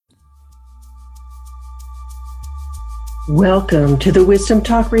Welcome to the Wisdom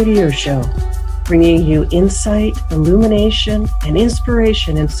Talk Radio Show, bringing you insight, illumination, and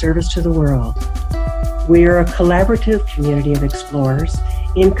inspiration in service to the world. We are a collaborative community of explorers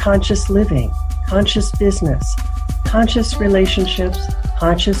in conscious living, conscious business, conscious relationships,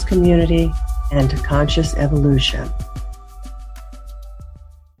 conscious community, and conscious evolution.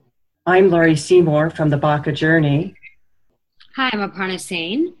 I'm Laurie Seymour from the Baka Journey. Hi, I'm Aparna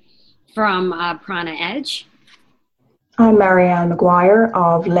Sain from Prana Edge. I'm Marianne McGuire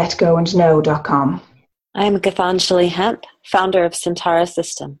of LetGoAndKnow.com. I'm Githanjali Hemp, founder of Centaura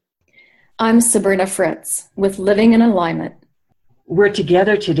System. I'm Sabrina Fritz with Living in Alignment. We're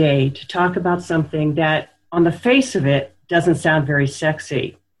together today to talk about something that, on the face of it, doesn't sound very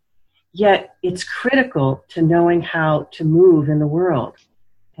sexy. Yet it's critical to knowing how to move in the world,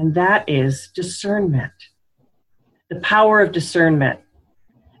 and that is discernment. The power of discernment.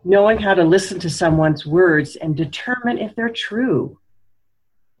 Knowing how to listen to someone's words and determine if they're true.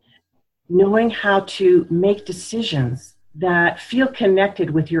 Knowing how to make decisions that feel connected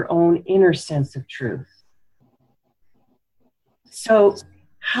with your own inner sense of truth. So,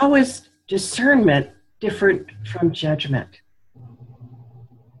 how is discernment different from judgment?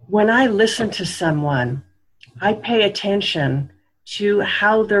 When I listen to someone, I pay attention to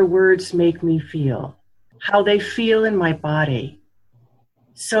how their words make me feel, how they feel in my body.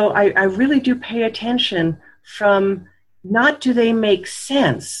 So I really do pay attention from not do they make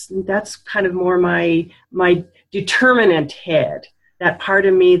sense. That's kind of more my determinant head, that part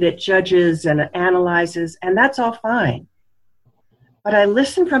of me that judges and analyzes, and that's all fine. But I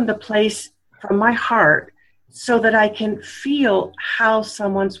listen from the place, from my heart, so that I can feel how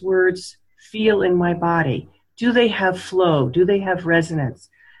someone's words feel in my body. Do they have flow? Do they have resonance?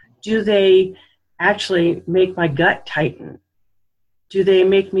 Do they actually make my gut tighten? Do they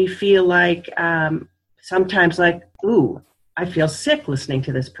make me feel like, sometimes like, ooh, I feel sick listening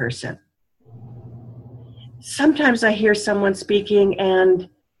to this person? Sometimes I hear someone speaking and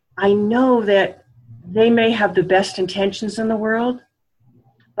I know that they may have the best intentions in the world,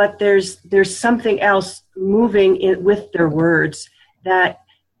 but there's something else moving with their words that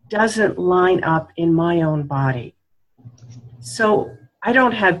doesn't line up in my own body. So I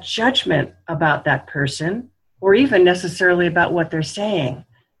don't have judgment about that person, or even necessarily about what they're saying,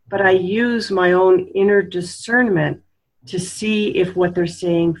 but I use my own inner discernment to see if what they're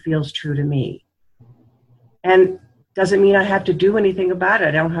saying feels true to me. And doesn't mean I have to do anything about it.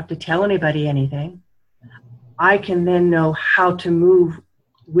 I don't have to tell anybody anything. I can then know how to move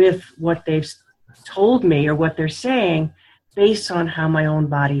with what they've told me or what they're saying based on how my own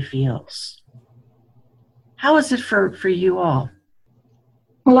body feels. How is it for you all?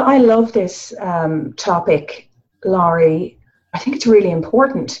 Well, I love this topic, Laurie. I think it's really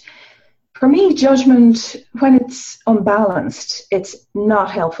important. For me, judgment, when it's unbalanced, it's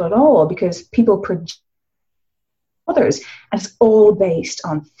not helpful at all because people project others, and it's all based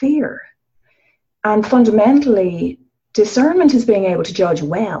on fear. And fundamentally, discernment is being able to judge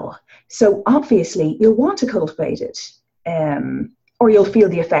well. So obviously, you'll want to cultivate it, or you'll feel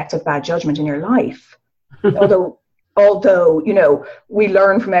the effects of bad judgment in your life. Although, you know, we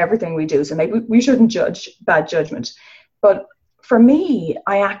learn from everything we do, so maybe we shouldn't judge bad judgment. But for me,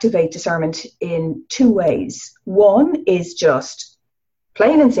 I activate discernment in two ways. One is just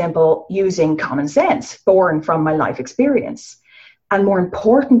plain and simple using common sense born from my life experience. And more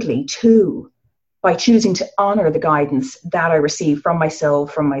importantly, too, by choosing to honor the guidance that I receive from my soul,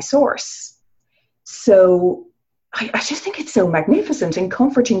 from my source. So I just think it's so magnificent and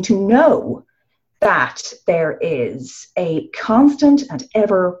comforting to know that there is a constant and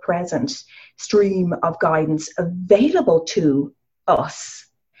ever-present stream of guidance available to us.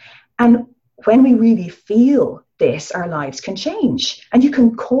 And when we really feel this, our lives can change. And you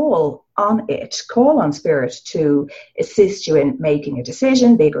can call on it, call on spirit to assist you in making a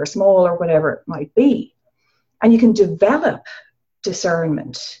decision, big or small or whatever it might be. And you can develop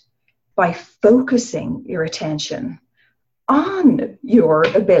discernment by focusing your attention on your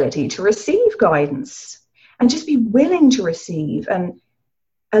ability to receive guidance and just be willing to receive and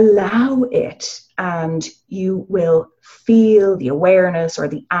allow it, and you will feel the awareness or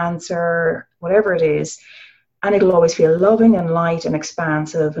the answer, whatever it is, and it'll always feel loving and light and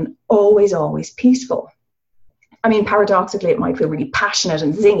expansive and always, always peaceful. I mean, paradoxically, it might feel really passionate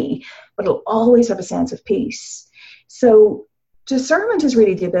and zingy, but it'll always have a sense of peace. So discernment is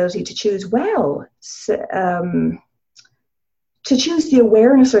really the ability to choose well, to choose the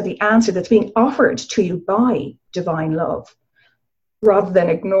awareness or the answer that's being offered to you by divine love, rather than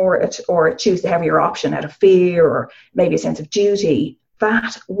ignore it or choose the heavier option out of fear or maybe a sense of duty.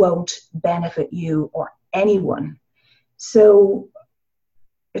 That won't benefit you or anyone. So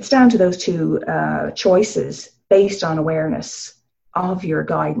it's down to those two choices based on awareness of your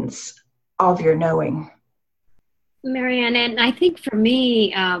guidance, of your knowing. Marianne, and I think for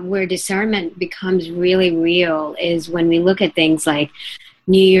me, where discernment becomes really real is when we look at things like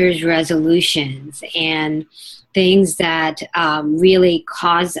New Year's resolutions and things that really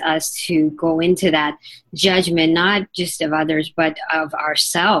cause us to go into that judgment, not just of others, but of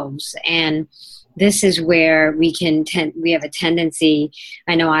ourselves. And this is where we have a tendency,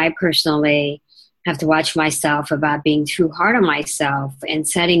 I know I personally have to watch myself about being too hard on myself and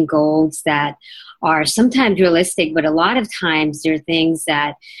setting goals that are sometimes realistic, but a lot of times they're things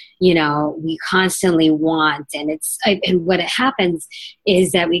that, we constantly want. And what happens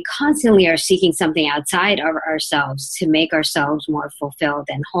is that we constantly are seeking something outside of ourselves to make ourselves more fulfilled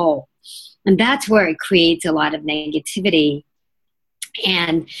and whole. And that's where it creates a lot of negativity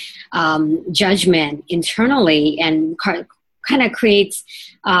and judgment internally, and kind of creates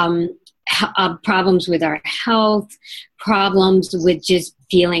problems with our health, problems with just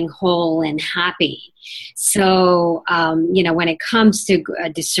feeling whole and happy. So, when it comes to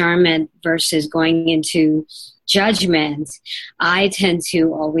discernment versus going into judgment, I tend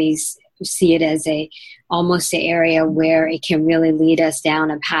to always see it as almost an area where it can really lead us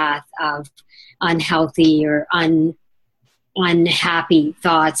down a path of unhealthy or unhappy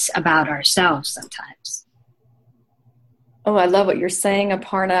thoughts about ourselves sometimes. Oh, I love what you're saying,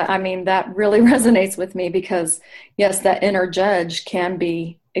 Aparna. I mean, that really resonates with me because, yes, that inner judge can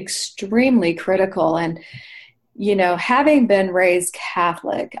be extremely critical. And, having been raised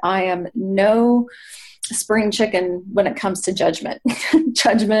Catholic, I am no spring chicken when it comes to judgment.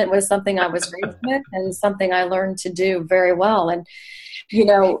 Judgment was something I was raised with and something I learned to do very well. And,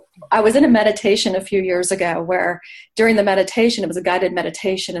 I was in a meditation a few years ago where during the meditation, it was a guided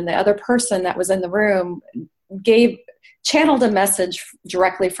meditation, and the other person that was in the room channeled a message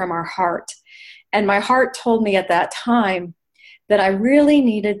directly from our heart. And my heart told me at that time that I really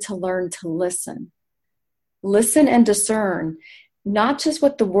needed to learn to listen and discern, not just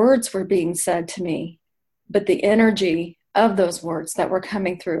what the words were being said to me, but the energy of those words that were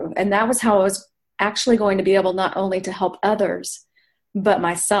coming through. And that was how I was actually going to be able not only to help others, but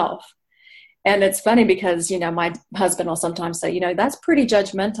myself. And it's funny because, my husband will sometimes say, that's pretty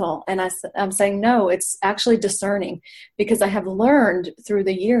judgmental. And I'm saying, no, it's actually discerning, because I have learned through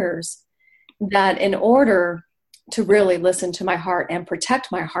the years that in order to really listen to my heart and protect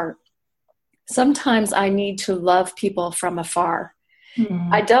my heart, sometimes I need to love people from afar.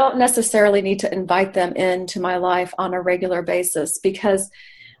 Mm-hmm. I don't necessarily need to invite them into my life on a regular basis, because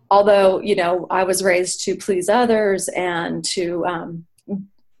although, I was raised to please others and to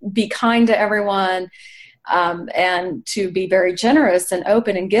be kind to everyone, and to be very generous and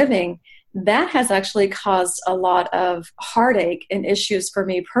open and giving, that has actually caused a lot of heartache and issues for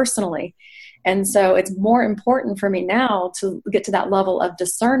me personally. And so it's more important for me now to get to that level of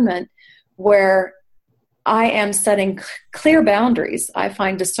discernment where I am setting clear boundaries. I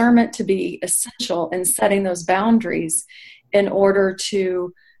find discernment to be essential in setting those boundaries in order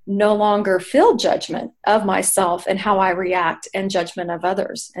to no longer feel judgment of myself and how I react, and judgment of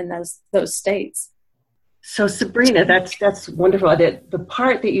others in those states. So Sabrina, that's wonderful. The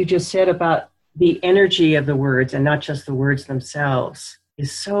part that you just said about the energy of the words and not just the words themselves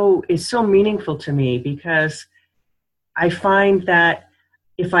is so meaningful to me, because I find that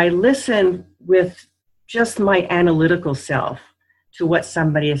if I listen with just my analytical self to what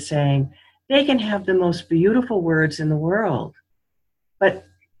somebody is saying, they can have the most beautiful words in the world, but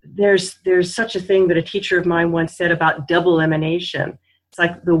there's such a thing that a teacher of mine once said about double emanation. It's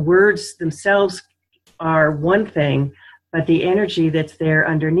like the words themselves are one thing, but the energy that's there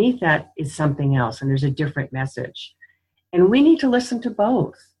underneath that is something else, and there's a different message. And we need to listen to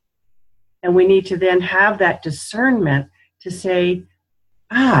both. And we need to then have that discernment to say,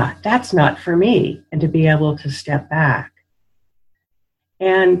 that's not for me, and to be able to step back.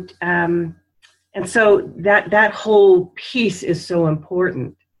 And so that whole piece is so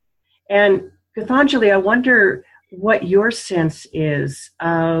important. And Gitanjali, I wonder what your sense is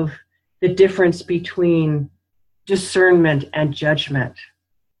of the difference between discernment and judgment.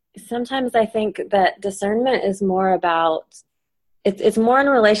 Sometimes I think that discernment is more about, it's more in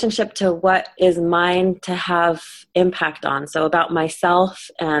relationship to what is mine to have impact on. So about myself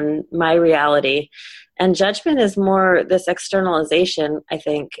and my reality. And judgment is more this externalization, I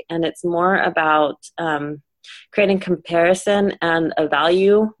think. And it's more about creating comparison and a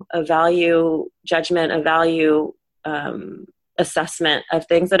value judgment, a value assessment of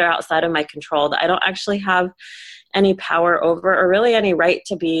things that are outside of my control that I don't actually have any power over or really any right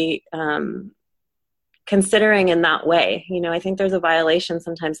to be considering in that way. I think there's a violation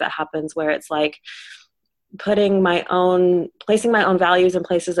sometimes that happens where it's like placing my own values in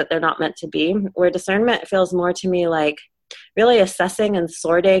places that they're not meant to be, where discernment feels more to me like really assessing and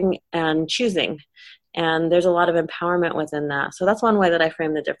sorting and choosing. And there's a lot of empowerment within that. So that's one way that I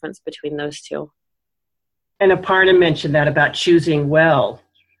frame the difference between those two. And Aparna mentioned that about choosing well,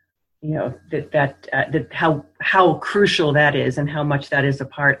 that how crucial that is and how much that is a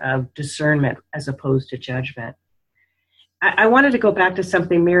part of discernment as opposed to judgment. I wanted to go back to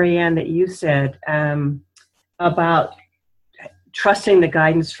something, Marianne, that you said about trusting the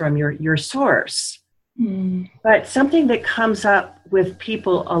guidance from your source. But something that comes up with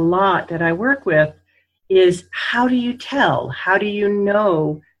people a lot that I work with is, how do you tell? How do you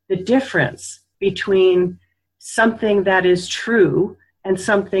know the difference between something that is true and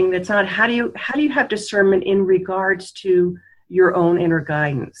something that's not? How do you have discernment in regards to your own inner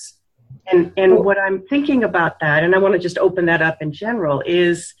guidance? And what I'm thinking about that, and I want to just open that up in general,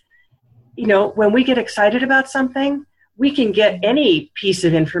 is, when we get excited about something, we can get any piece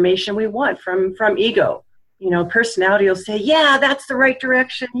of information we want from ego. Personality will say, yeah, that's the right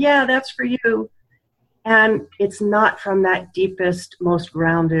direction. Yeah, that's for you. And it's not from that deepest, most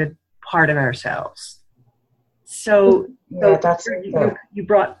grounded part of ourselves. So you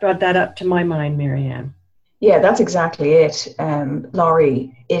brought that up to my mind, Marianne. Yeah, that's exactly it.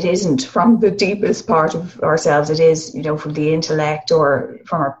 Laurie, it isn't from the deepest part of ourselves. It is, from the intellect or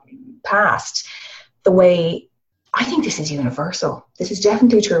from our past. The way, I think this is universal. This is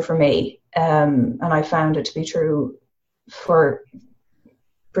definitely true for me. And I found it to be true for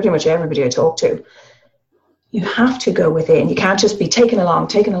pretty much everybody I talk to. You have to go within. You can't just be taken along,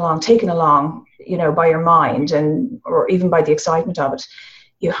 by your mind or even by the excitement of it.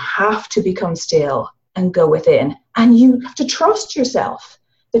 You have to become still and go within. And you have to trust yourself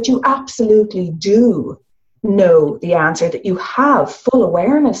that you absolutely do know the answer, that you have full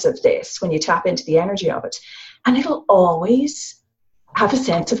awareness of this when you tap into the energy of it. And it'll always have a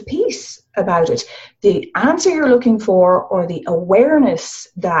sense of peace about it. The answer you're looking for, or the awareness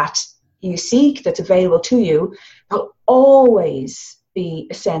that you seek that's available to you, will always be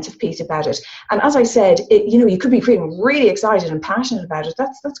a sense of peace about it. And as I said, you could be feeling really excited and passionate about it.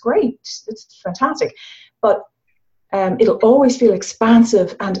 That's great. It's fantastic. But it'll always feel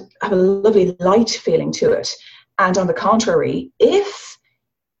expansive and have a lovely light feeling to it. And on the contrary, if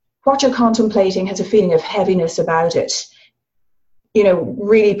what you're contemplating has a feeling of heaviness about it,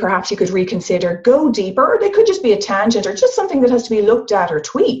 really perhaps you could reconsider, go deeper. They could just be a tangent or just something that has to be looked at or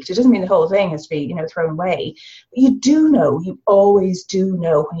tweaked. It doesn't mean the whole thing has to be, thrown away. But you always do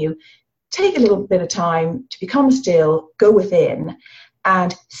know when you take a little bit of time to become still, go within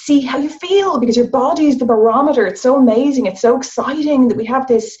and see how you feel, because your body is the barometer. It's so amazing. It's so exciting that we have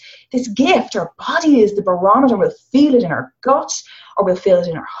this gift. Our body is the barometer. We'll feel it in our gut, or we'll feel it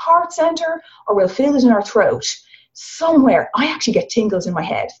in our heart center, or we'll feel it in our throat. Somewhere, I actually get tingles in my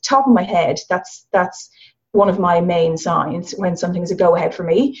head, top of my head. That's one of my main signs when something is a go-ahead for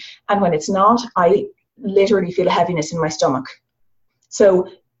me. And when it's not, I literally feel a heaviness in my stomach. So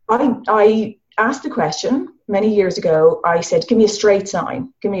I asked the question many years ago. I said, give me a straight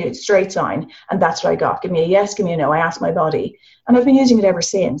sign. Give me a straight sign. And that's what I got. Give me a yes, give me a no. I asked my body. And I've been using it ever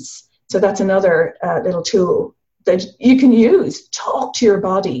since. So that's another little tool that you can use. Talk to your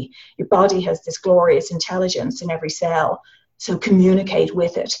body. Your body has this glorious intelligence in every cell. So communicate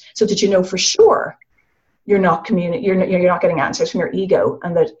with it so that you know for sure you're not getting answers from your ego,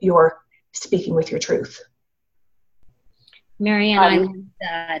 and that you're speaking with your truth. Marianne, I love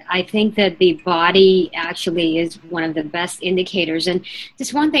that. I think that the body actually is one of the best indicators. And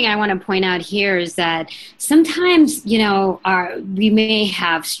just one thing I want to point out here is that sometimes, we may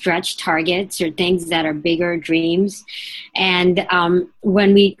have stretch targets or things that are bigger dreams. And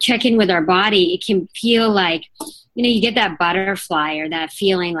when we check in with our body, it can feel like, you get that butterfly or that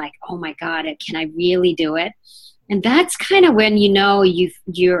feeling like, oh my God, can I really do it? And that's kind of when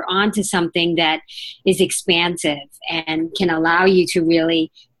you're onto something that is expansive and can allow you to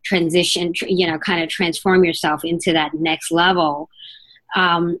really transition, kind of transform yourself into that next level.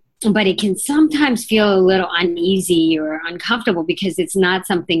 But it can sometimes feel a little uneasy or uncomfortable because it's not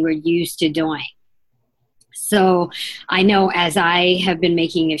something we're used to doing. So I know as I have been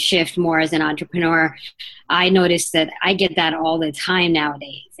making a shift more as an entrepreneur, I notice that I get that all the time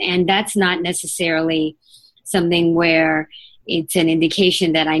nowadays. And that's not necessarily something where it's an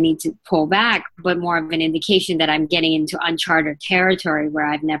indication that I need to pull back, but more of an indication that I'm getting into uncharted territory where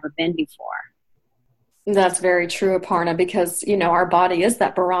I've never been before. That's very true, Aparna, because, our body is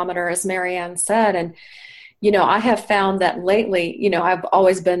that barometer, as Marianne said. And, I have found that lately, I've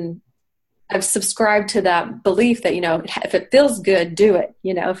always been I've subscribed to that belief that, if it feels good, do it.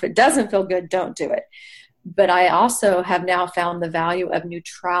 If it doesn't feel good, don't do it. But I also have now found the value of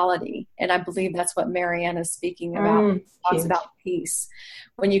neutrality. And I believe that's what Marianne is speaking about. Talks about peace.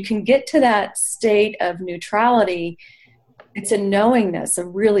 When you can get to that state of neutrality, it's a knowingness, a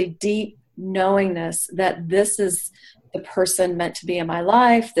really deep knowingness that this is the person meant to be in my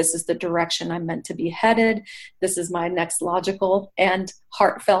life. This is the direction I'm meant to be headed. This is my next logical and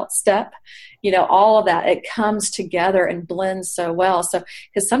heartfelt step. All of that, it comes together and blends so well. So,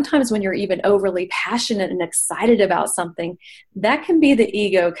 because sometimes when you're even overly passionate and excited about something, that can be the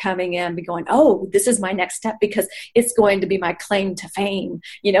ego coming in, be going, oh, this is my next step because it's going to be my claim to fame.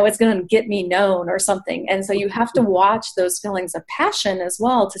 It's going to get me known or something. And so you have to watch those feelings of passion as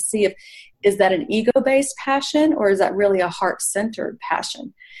well to see is that an ego-based passion or is that really a heart-centered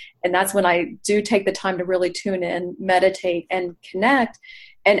passion? And that's when I do take the time to really tune in, meditate, and connect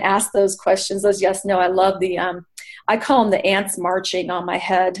and ask those questions, those yes, no. I love I call them the ants marching on my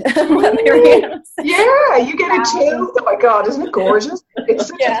head. Yeah, you get it too. Oh my God, isn't it gorgeous? It's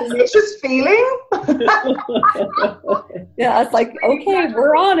such a delicious feeling. Yeah, it's like, okay,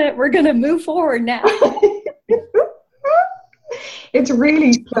 we're on it. We're going to move forward now. It's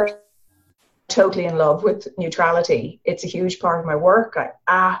really totally in love with neutrality. It's a huge part of my work. I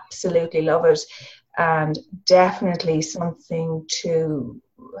absolutely love it, and definitely something to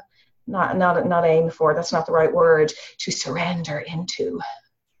not aim for. That's not the right word. To surrender into.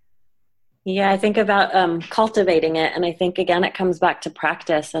 Yeah, I think about cultivating it, and I think again it comes back to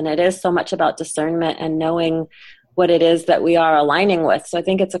practice, and it is so much about discernment and knowing what it is that we are aligning with. So I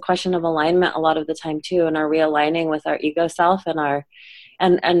think it's a question of alignment a lot of the time too, and are we aligning with our ego self and our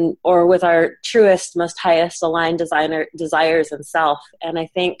or with our truest, most highest aligned desires and self. And I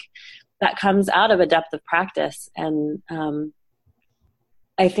think that comes out of a depth of practice. And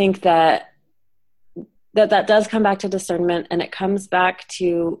I think that does come back to discernment, and it comes back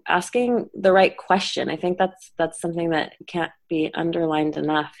to asking the right question. I think that's something that can't be underlined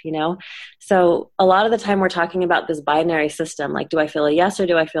enough, So a lot of the time we're talking about this binary system, like, do I feel a yes or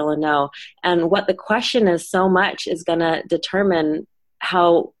do I feel a no? And what the question is so much is going to determine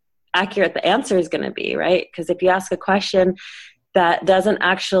how accurate the answer is going to be, right? Because if you ask a question that doesn't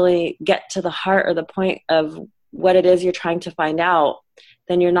actually get to the heart or the point of what it is you're trying to find out,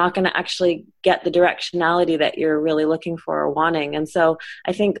 then you're not going to actually get the directionality that you're really looking for or wanting. And so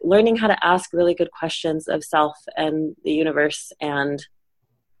I think learning how to ask really good questions of self and the universe and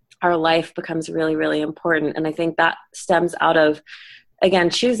our life becomes really, really important. And I think that stems out of,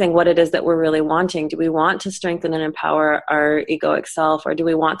 again, choosing what it is that we're really wanting. Do we want to strengthen and empower our egoic self, or do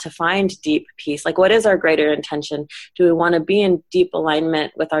we want to find deep peace? Like, what is our greater intention? Do we want to be in deep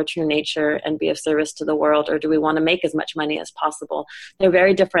alignment with our true nature and be of service to the world, or do we want to make as much money as possible? They're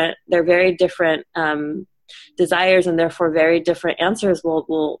very different. Desires, and therefore very different answers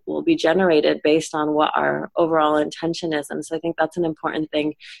will be generated based on what our overall intention is. And so I think that's an important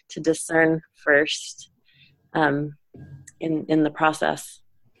thing to discern first. In the process.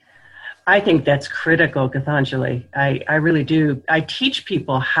 I think that's critical, Gitanjali. I really do. I teach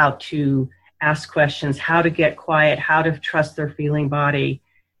people how to ask questions, how to get quiet, how to trust their feeling body,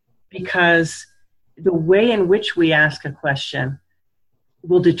 because the way in which we ask a question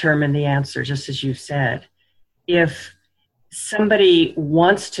will determine the answer, just as you've said. If somebody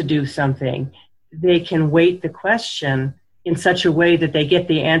wants to do something, they can weight the question in such a way that they get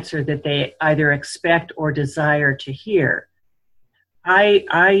the answer that they either expect or desire to hear.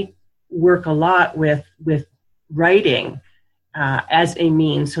 I work a lot with writing as a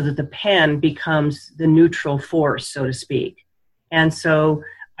means so that the pen becomes the neutral force, so to speak. And so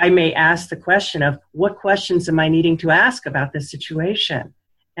I may ask the question of, what questions am I needing to ask about this situation?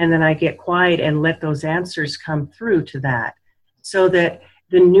 And then I get quiet and let those answers come through to that, so that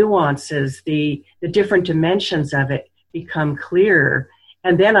the nuances, the different dimensions of it become clearer.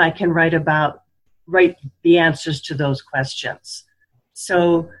 And then I can write the answers to those questions.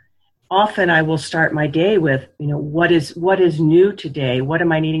 So often I will start my day with, what is new today? What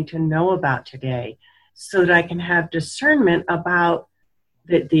am I needing to know about today? So that I can have discernment about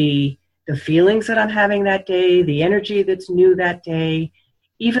the feelings that I'm having that day, the energy that's new that day,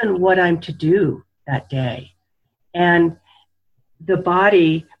 even what I'm to do that day. And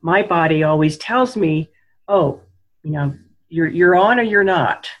my body always tells me, oh, you're on or you're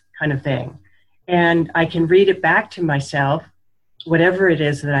not, kind of thing. And I can read it back to myself, whatever it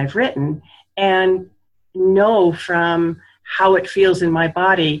is that I've written, and know from how it feels in my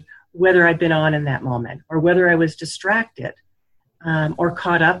body whether I've been on in that moment, or whether I was distracted or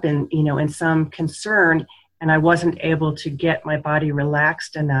caught up in some concern, and I wasn't able to get my body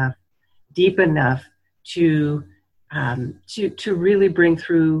relaxed enough deep enough to really bring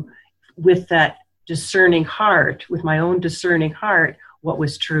through with that discerning heart, with my own discerning heart, what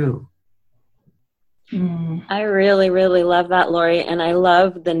was true. I really, really love that, Lori. And I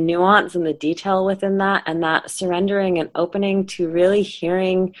love the nuance and the detail within that, and that surrendering and opening to really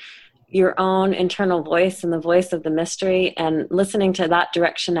hearing your own internal voice and the voice of the mystery and listening to that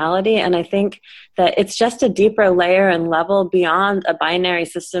directionality. And I think that it's just a deeper layer and level beyond a binary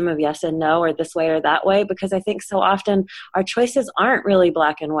system of yes and no, or this way or that way, because I think so often our choices aren't really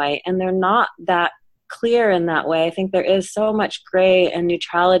black and white, and they're not that clear in that way. I think there is so much gray and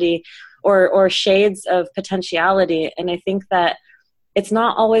neutrality or shades of potentiality. And I think that it's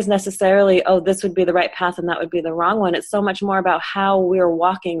not always necessarily, oh, this would be the right path and that would be the wrong one. It's so much more about how we're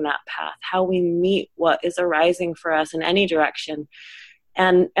walking that path, how we meet what is arising for us in any direction.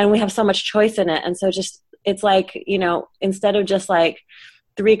 And we have so much choice in it. And so just, it's like, you know, instead of just like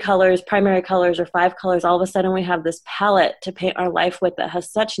 3 colors, primary colors, or 5 colors, all of a sudden we have this palette to paint our life with that has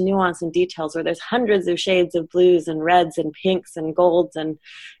such nuance and details, where there's hundreds of shades of blues and reds and pinks and golds, and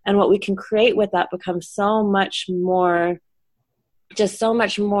what we can create with that becomes so much more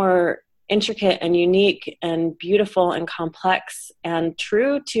intricate and unique and beautiful and complex and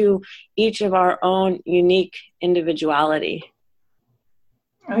true to each of our own unique individuality.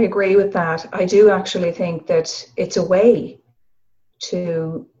 I agree with that. I do actually think that it's a way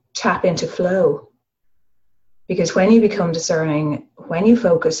to tap into flow, because when you become discerning, when you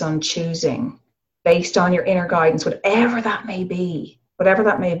focus on choosing based on your inner guidance, whatever that may be,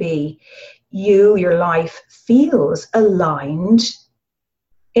 your life feels aligned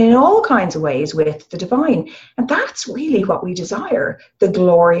in all kinds of ways with the divine. And that's really what we desire, the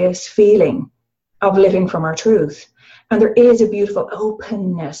glorious feeling of living from our truth. And there is a beautiful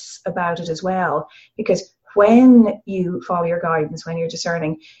openness about it as well, because when you follow your guidance, when you're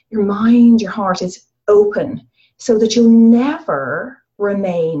discerning, your mind, your heart is open so that you'll never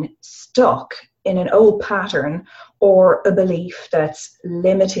remain stuck in an old pattern or a belief that's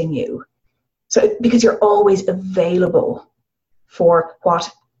limiting you. So, because you're always available for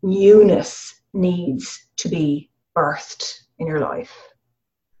what newness needs to be birthed in your life.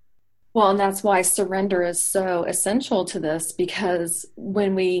 Well, and that's why surrender is so essential to this, because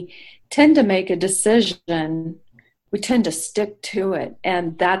when we tend to make a decision, we tend to stick to it.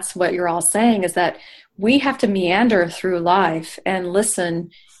 And that's what you're all saying, is that we have to meander through life and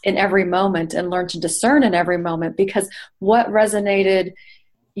listen in every moment and learn to discern in every moment, because what resonated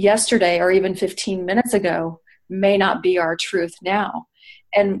yesterday or even 15 minutes ago may not be our truth now.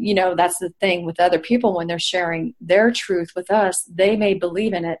 And, you know, that's the thing with other people. When they're sharing their truth with us, they may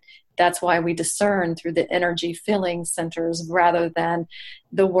believe in it. That's why we discern through the energy feeling centers rather than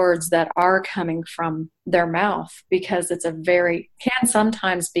the words that are coming from their mouth, because can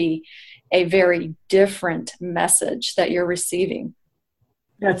sometimes be a very different message that you're receiving.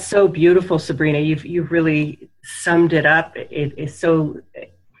 That's so beautiful, Sabrina. You've really summed it up. It is so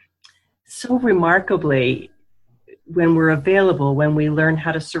remarkably, when we're available, when we learn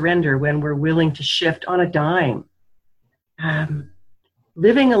how to surrender, when we're willing to shift on a dime.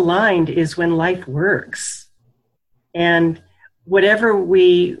 Living aligned is when life works. And whatever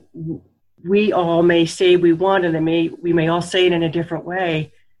we all may say we want, and we may all say it in a different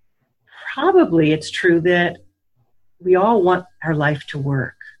way, probably it's true that we all want our life to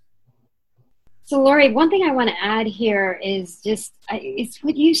work. So, Lori, one thing I want to add here is just it's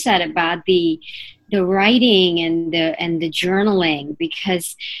what you said about the writing and the journaling,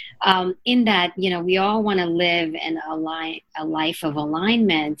 because in that, you know, we all want to live in a life of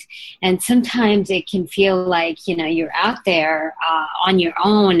alignment, and sometimes it can feel like, you know, you're out there on your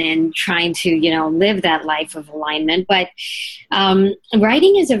own and trying to, you know, live that life of alignment. But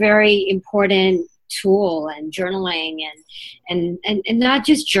writing is a very important tool, and journaling and not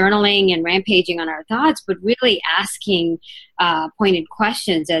just journaling and rampaging on our thoughts, but really asking pointed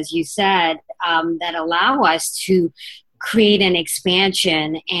questions, as you said, that allow us to create an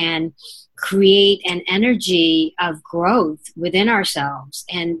expansion and create an energy of growth within ourselves.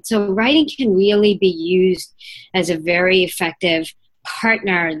 And so writing can really be used as a very effective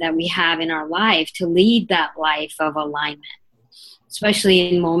partner that we have in our life to lead that life of alignment, especially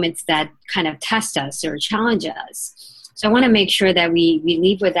in moments that kind of test us or challenge us. So I want to make sure that we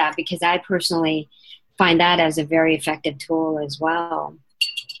leave with that, because I personally find that as a very effective tool as well.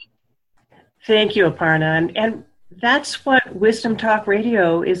 Thank you, Aparna. And that's what Wisdom Talk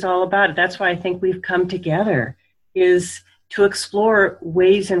Radio is all about. That's why I think we've come together, is to explore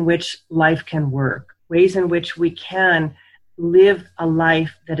ways in which life can work, ways in which we can live a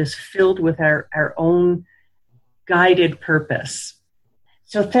life that is filled with our own guided purpose.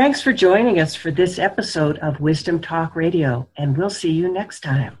 So thanks for joining us for this episode of Wisdom Talk Radio, and we'll see you next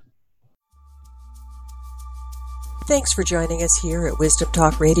time. Thanks for joining us here at Wisdom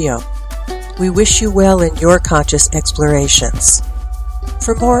Talk Radio. We wish you well in your conscious explorations.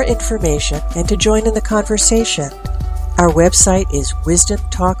 For more information and to join in the conversation, our website is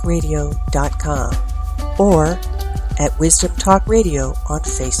wisdomtalkradio.com or at Wisdom Talk Radio on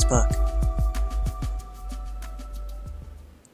Facebook.